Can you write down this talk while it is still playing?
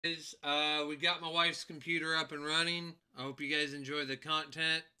We got my wife's computer up and running. I hope you guys enjoy the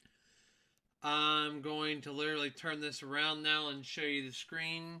content. I'm going to literally turn this around now and show you the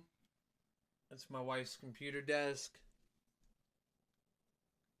screen. That's my wife's computer desk.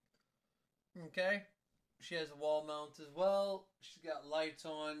 Okay. She has a wall mount as well. She's got lights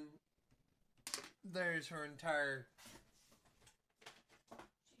on. There's her entire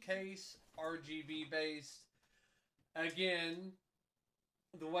case, RGB based. Again,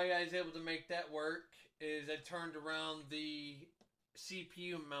 the way I was able to make that work is I turned around the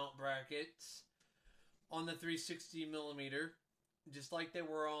CPU mount brackets on the 360 millimeter, just like they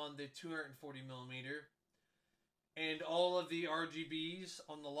were on the 240 millimeter, and all of the RGBs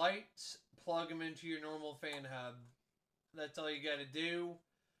on the lights, plug them into your normal fan hub. That's all you got to do.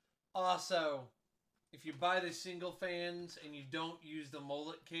 Also, if you buy the single fans and you don't use the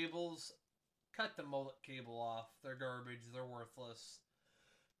mullet cables, cut the mullet cable off. They're garbage. They're worthless.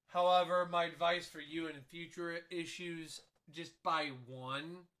 However, my advice for you in future issues, just buy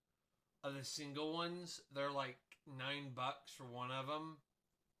one of the single ones. They're like $9 for one of them.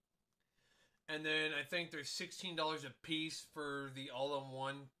 And then I think they're $16 a piece for the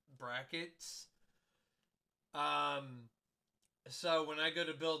all-in-one brackets. So when I go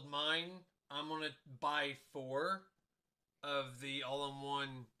to build mine, I'm going to buy 4 of the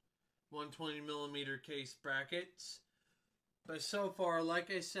all-in-one 120 millimeter case brackets. But so far,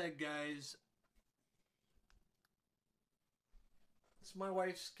 like I said, guys, it's my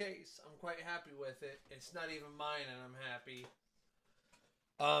wife's case. I'm quite happy with it. It's not even mine, and I'm happy.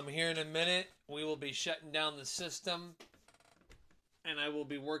 Here in a minute, we will be shutting down the system, and I will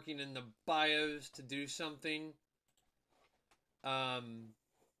be working in the BIOS to do something. I'm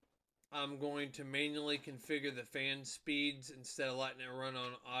going to manually configure the fan speeds instead of letting it run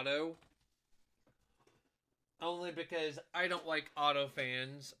on auto. Only because I don't like auto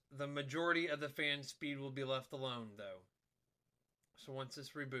fans. The majority of the fan speed will be left alone, though. So once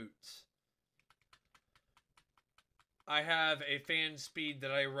this reboots, I have a fan speed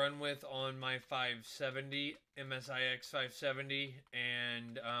that I run with on my 570, MSIX 570,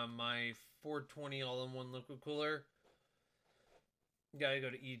 and my 420 all-in-one liquid cooler. You gotta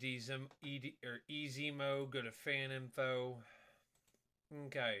go to easy mode, go to fan info.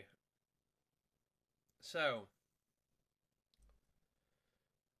 Okay. So,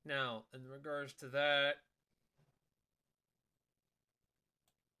 now, in regards to that,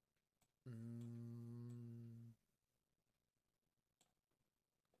 oh,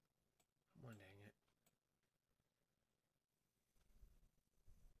 dang it.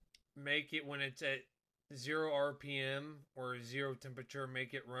 Make it when it's at 0 RPM or 0 temperature,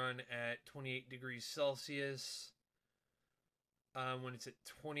 make it run at 28 degrees Celsius. When it's at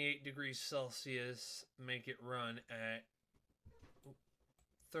 28 degrees Celsius, make it run at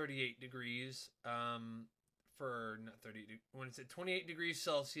 38 degrees. For not 30. When it's at 28 degrees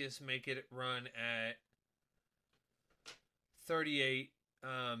Celsius, make it run at 38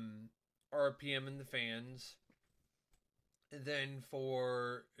 RPM in the fans. And then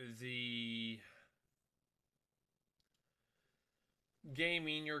for the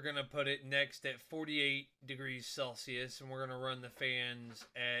gaming, you're going to put it next at 48 degrees Celsius, and we're going to run the fans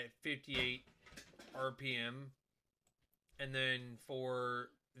at 58 RPM. And then for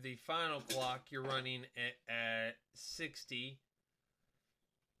the final clock, you're running it at 60.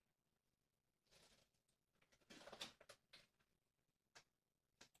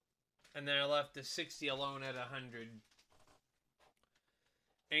 And then I left the 60 alone at 100.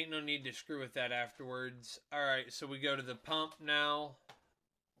 Ain't no need to screw with that afterwards. Alright, so we go to the pump now.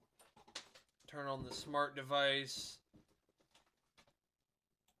 Turn on the smart device.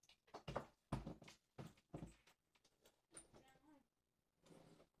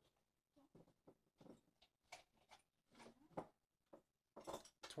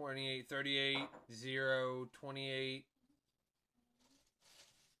 $28, $38, $0, $28,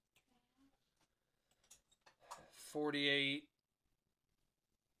 $48,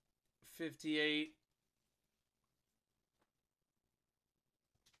 $58,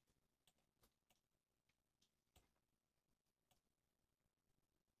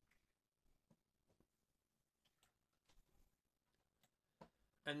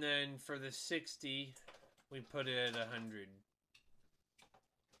 and then for the 60, we put it at 100.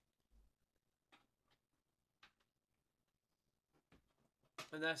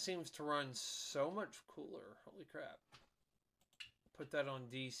 And that seems to run so much cooler. Holy crap. Put that on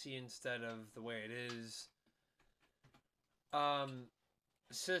DC instead of the way it is.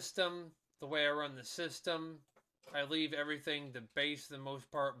 System, the way I run the system, I leave everything the base for the most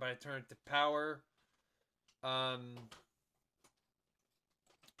part, but I turn it to power.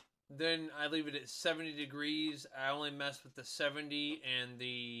 Then I leave it at 70 degrees. I only mess with the 70 and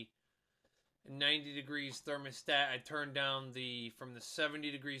the 90 degrees thermostat. I turn down from the 70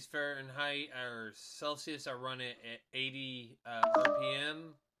 degrees Fahrenheit or Celsius. I run it at 80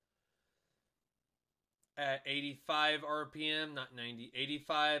 RPM. At 85 RPM, not 90,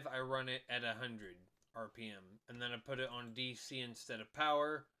 85, I run it at 100 RPM. And then I put it on DC instead of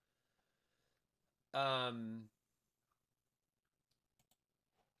power.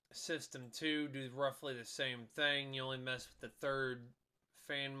 System 2, do roughly the same thing. You only mess with the third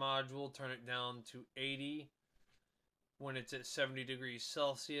fan module, turn it down to 80 when it's at 70 degrees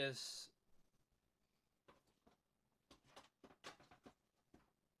Celsius.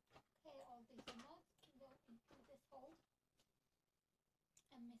 Okay, all these remotes can go into this hole.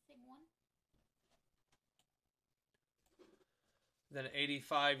 I'm missing one. Then at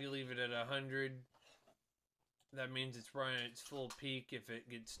 85, you leave it at 100. That means it's running at its full peak if it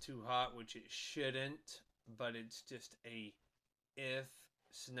gets too hot, which it shouldn't, but it's just a if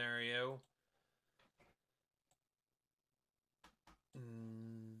scenario.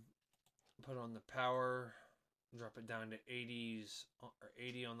 Put on the power, drop it down to 80s or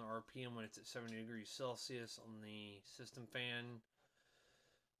 80 on the RPM when it's at 70 degrees Celsius on the system fan.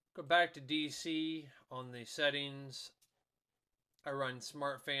 Go back to DC on the settings. I run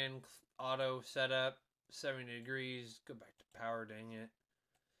smart fan auto setup, 70 degrees. Go back to power, dang it.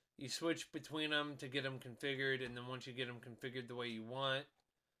 You switch between them to get them configured, and then once you get them configured the way you want,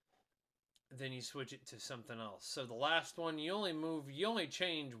 then you switch it to something else. So the last one, you only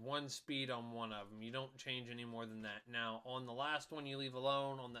change one speed on one of them. You don't change any more than that. Now, on the last one, you leave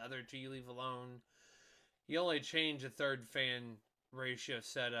alone. On the other two, you leave alone. You only change the third fan ratio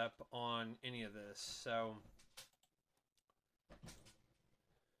setup on any of this. So,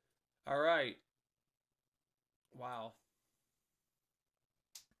 all right. Wow.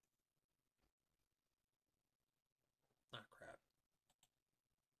 Ah, crap.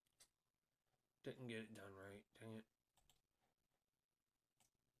 Didn't get it done right. Dang it.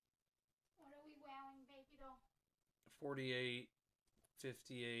 What are we wowing, baby doll? 48,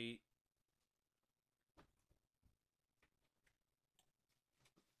 58.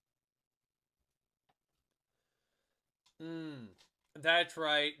 That's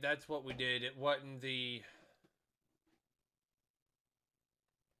right. That's what we did. It wasn't the...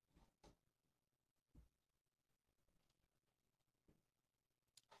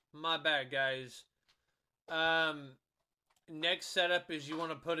 My bad, guys. Next setup is you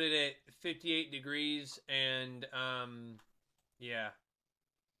want to put it at 58 degrees and, yeah.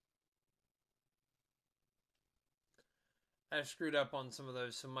 I screwed up on some of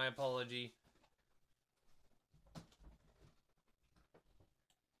those, so my apology.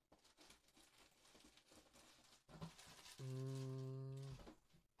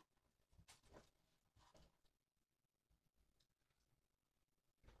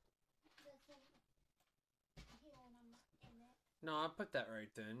 No, I put that right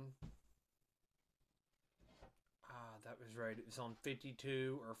then. Ah, that was right. It was on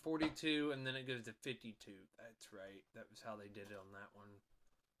 52 or 42, and then it goes to 52. That's right. That was how they did it on that one.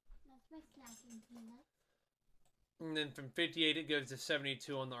 That's my snacking peanut. And then from 58, it goes to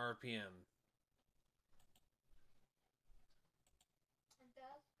 72 on the RPM. It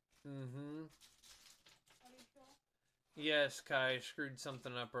does? Mm-hmm. Are you sure? Yes, Kai, I screwed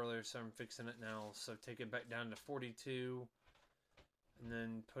something up earlier, so I'm fixing it now. So take it back down to 42, and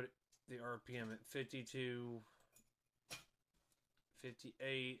then put the RPM at 52,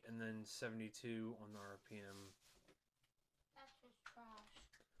 58, and then 72 on the RPM. That's just trash.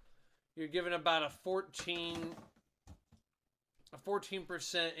 You're giving about a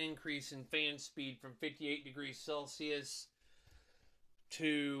 14% increase in fan speed from 58 degrees Celsius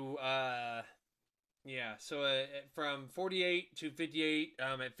to yeah, so from 48 to 58,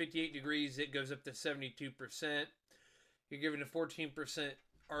 at 58 degrees, it goes up to 72%. You're giving a 14%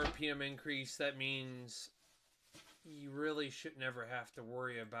 RPM increase. That means you really should never have to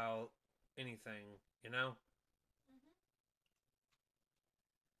worry about anything, you know?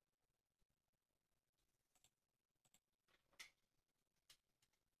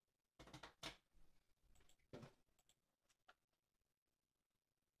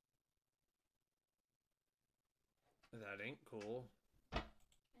 That ain't cool.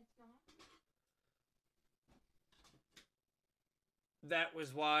 It's not. That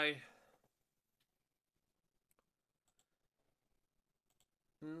was why.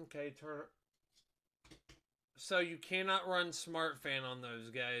 Okay, turn. So you cannot run Smart Fan on those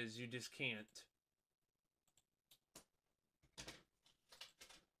guys. You just can't.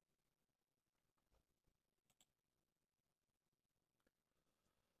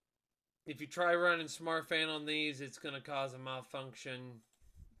 If you try running Smart Fan on these, it's going to cause a malfunction,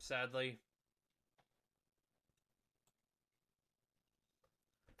 sadly.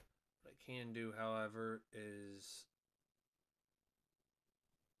 What I can do, however, is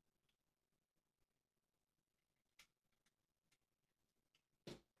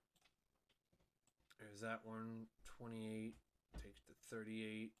there's that one, 28, take the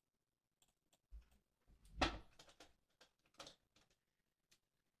 38.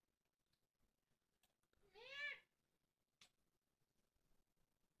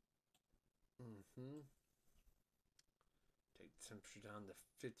 Take the temperature down to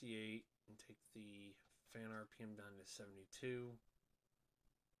 58 and take the fan RPM down to 72.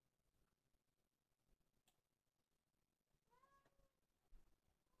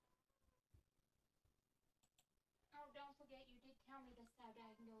 Oh, don't forget, you did tell me this Saturday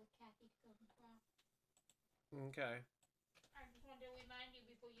I can go with Kathy to go to class. Okay. I just wanted to remind you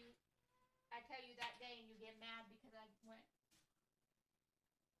before I tell you that day and you get mad because I went.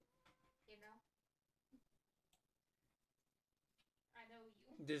 You know? I know you.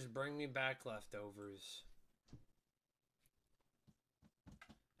 Just bring me back leftovers.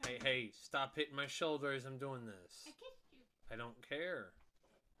 Hey, stop hitting my shoulder as I'm doing this. I kissed you. I don't care.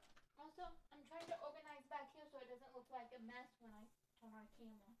 Also, I'm trying to organize back here so it doesn't look like a mess when I turn on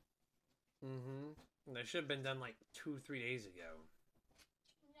camera. That should have been done like 2-3 days ago.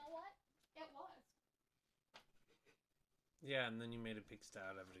 You know what? It was. Yeah, and then you made a big stat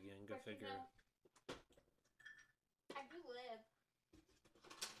out of it again. Go figure. You know, I do live.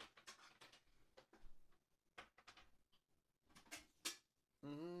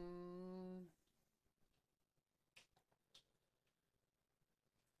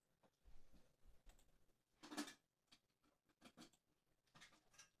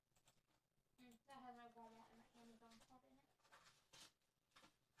 That has my Walmart and my Amazon card in it.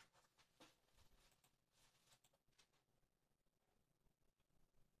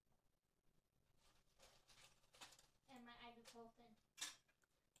 And my ibuprofen.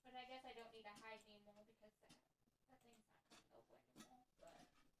 But I guess I don't need to hide anymore because that thing's not coming over anymore. But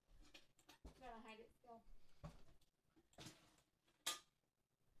I'm gonna hide it still.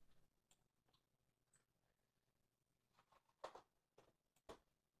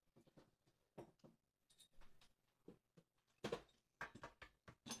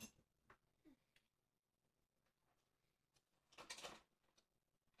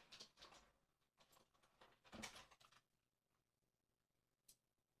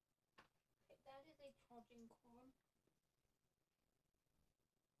 That is a charging cord.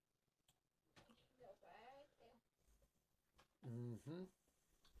 Right there.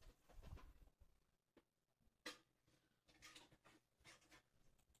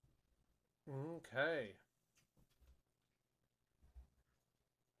 Okay.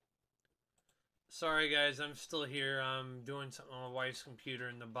 Sorry guys, I'm still here. I'm doing something on my wife's computer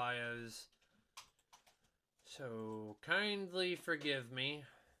in the BIOS. So kindly forgive me.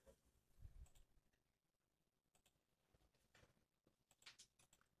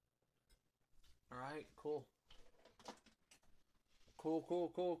 Alright, cool. Cool.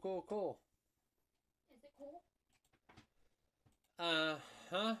 Is it cool?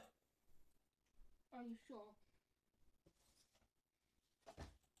 Huh? Are you sure?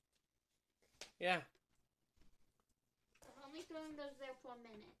 Yeah. I'm only throwing those there for a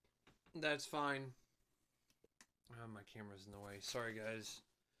minute. That's fine. Oh, my camera's in the way. Sorry, guys.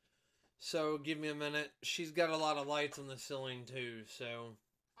 So, give me a minute. She's got a lot of lights on the ceiling, too, so...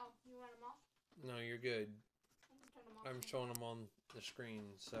 Oh, you want them off? No, you're good. Turn them off. I'm showing them on the screen,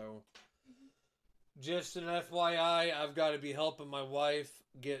 so... Just an FYI, I've got to be helping my wife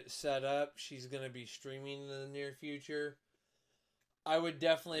get set up. She's going to be streaming in the near future. I would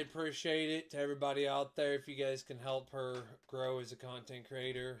definitely appreciate it to everybody out there if you guys can help her grow as a content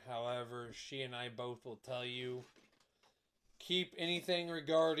creator. However, she and I both will tell you, keep anything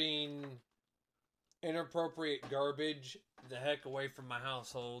regarding inappropriate garbage the heck away from my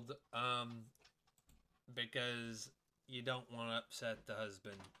household, because you don't want to upset the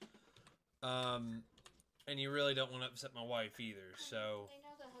husband. And you really don't want to upset my wife either, so... I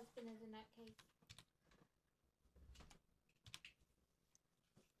know the husband is in that case.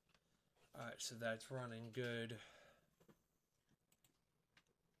 Alright, so that's running good.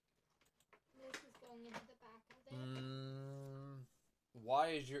 This is going into the back of it.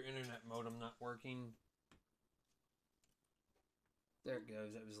 Why is your internet modem not working? There it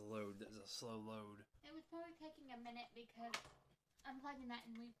goes. That was a load. That was a slow load. It was probably taking a minute because unplugging that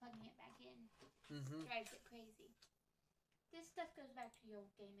and replugging it back in drives it crazy. This stuff goes back to your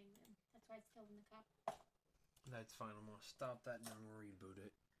gaming room. That's why it's still in the cup. That's fine. I'm going to stop that and I'm going to reboot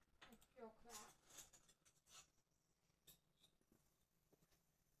it. It's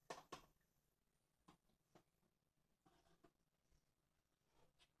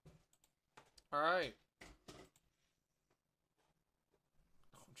Alright.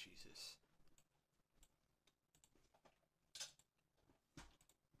 Oh, Jesus.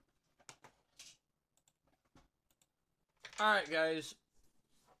 Alright, guys.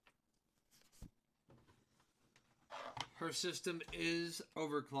 Her system is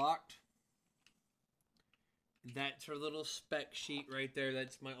overclocked. That's her little spec sheet right there.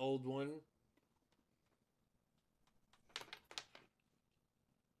 That's my old one.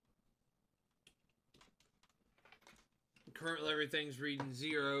 Currently everything's reading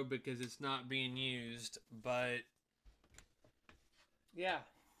 0 because it's not being used, but yeah.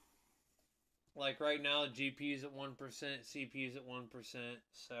 Like right now, GPU's at 1%, CPU's at 1%,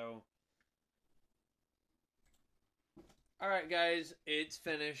 so. Alright guys, it's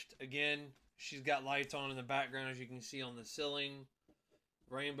finished. Again, she's got lights on in the background as you can see on the ceiling.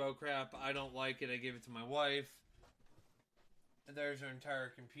 Rainbow crap, I don't like it, I give it to my wife. And there's her entire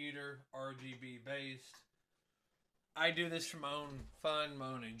computer, RGB based. I do this for my own fun, my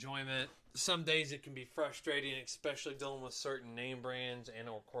own enjoyment. Some days it can be frustrating, especially dealing with certain name brands and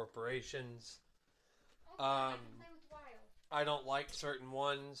or corporations. I can play with wires. I don't like certain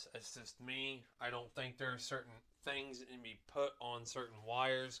ones. It's just me. I don't think there are certain things that can be put on certain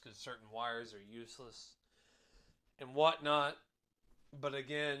wires because certain wires are useless and whatnot. But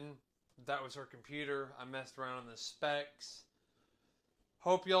again, that was her computer. I messed around on the specs.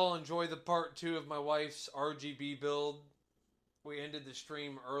 Hope y'all enjoy the part 2 of my wife's RGB build. We ended the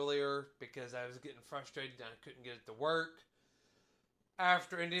stream earlier because I was getting frustrated and I couldn't get it to work.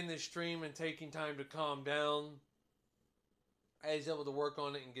 After ending the stream and taking time to calm down, I was able to work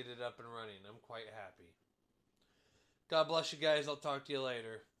on it and get it up and running. I'm quite happy. God bless you guys. I'll talk to you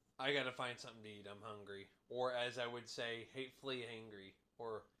later. I gotta find something to eat. I'm hungry. Or as I would say, hatefully angry.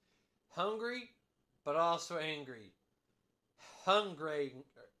 Or hungry, but also angry. Hungry.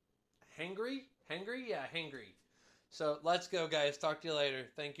 Hangry? Hangry? Yeah, hangry. So let's go, guys. Talk to you later.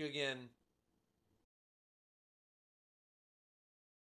 Thank you again.